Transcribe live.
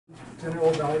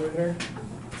General Evaluator,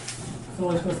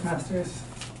 fellow Toastmasters,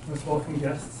 most welcome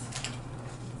guests,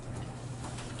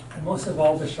 and most of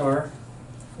all, Bashar,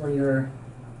 for your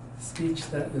speech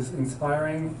that is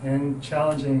inspiring and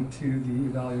challenging to the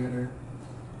evaluator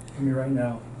and me right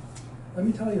now. Let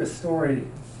me tell you a story.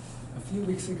 A few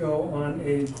weeks ago on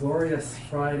a glorious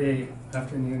Friday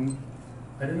afternoon,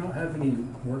 I did not have any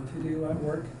work to do at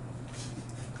work.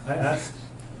 I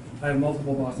have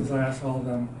multiple bosses, I asked all of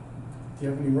them, do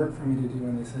you have any work for me to do?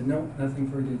 And they said, no, nothing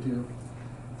for you to do.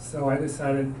 So I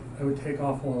decided I would take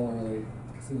off a little early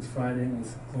because it was Friday and it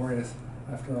was glorious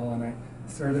after all, and I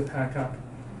started to pack up.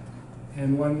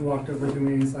 And one walked over to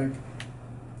me and he's like,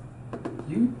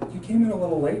 you came in a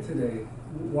little late today.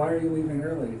 Why are you leaving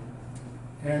early?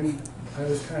 And I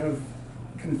was kind of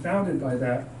confounded by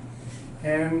that.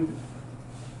 And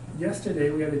yesterday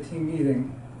we had a team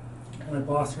meeting and the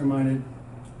boss reminded,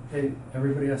 hey,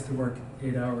 everybody has to work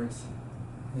 8 hours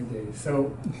a day.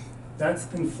 So that's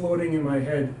been floating in my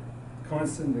head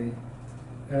constantly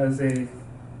as a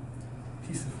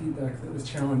piece of feedback that was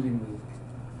challenging me.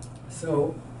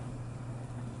 So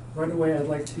right away I'd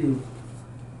like to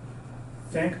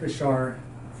thank Bashar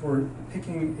for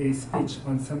picking a speech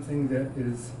on something that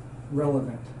is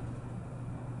relevant.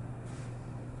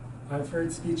 I've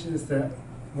heard speeches that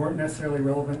weren't necessarily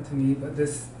relevant to me, but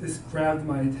this grabbed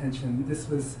my attention. This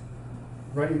was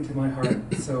right into my heart,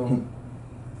 so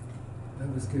that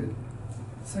was good.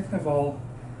 Second of all,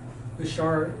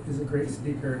 Bashar is a great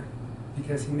speaker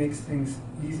because he makes things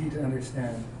easy to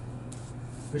understand.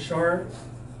 Bashar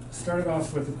started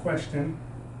off with a question: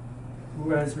 who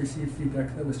has received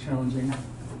feedback that was challenging?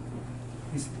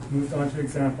 He's moved on to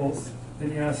examples.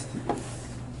 Then he asked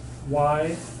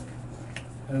why,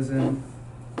 as in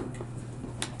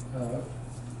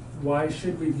why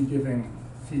should we be giving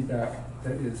feedback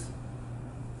that is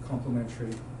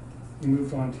complimentary? He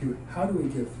moved on to how do we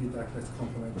give feedback that's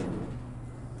complimentary?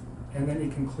 And then he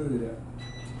concluded it.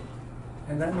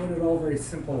 And that made it all very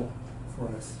simple for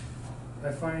us.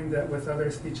 I find that with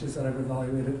other speeches that I've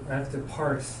evaluated, I have to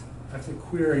parse, I have to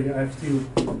query, I have to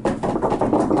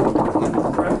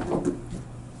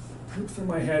look through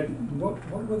my head, what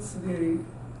was the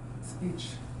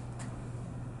speech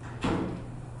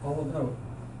all about?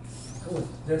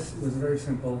 With this, it was very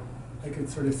simple. I could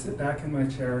sort of sit back in my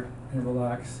chair and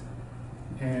relax,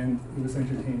 and it was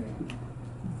entertaining.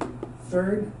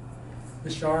 Third,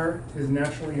 Bashar is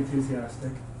naturally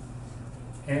enthusiastic,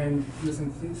 and he was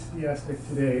enthusiastic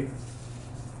today.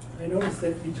 I noticed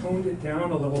that he toned it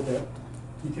down a little bit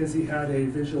because he had a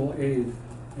visual aid,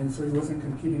 and so he wasn't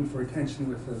competing for attention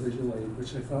with the visual aid,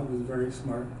 which I thought was very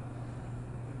smart.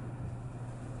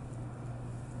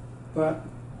 But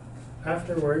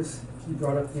afterwards, he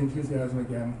brought up the enthusiasm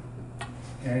again,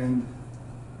 and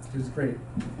it was great.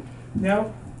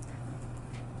 Now,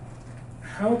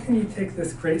 how can you take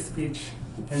this great speech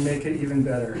and make it even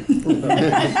better?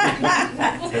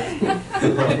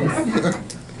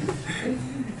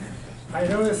 I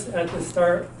noticed at the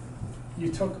start, you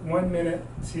took 1 minute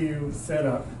to set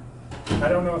up. I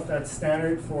don't know if that's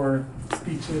standard for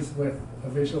speeches with a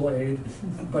visual aid,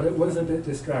 but it was a bit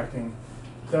distracting.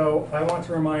 So I want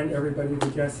to remind everybody, the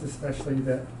guests especially,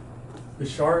 that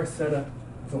Bashar set up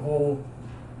the whole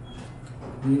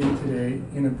meeting today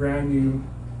in a brand new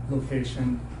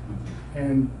location,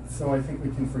 and so I think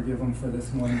we can forgive him for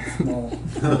this one small.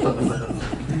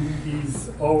 He's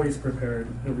always prepared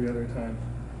every other time.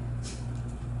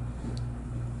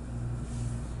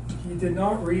 He did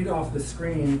not read off the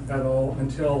screen at all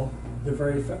until the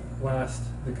very last,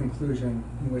 the conclusion,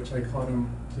 in which I caught him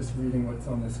just reading what's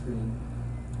on the screen.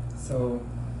 So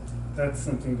that's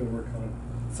something to work on.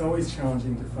 It's always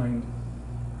challenging to find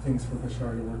things for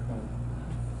Bashar to work on.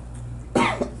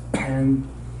 And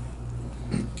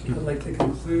I'd like to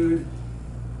conclude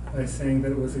by saying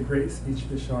that it was a great speech,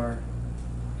 Bashar,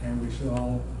 and we should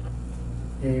all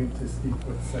aim to speak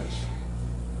with such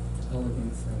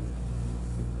elegance and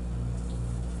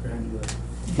grandeur.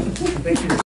 Thank you.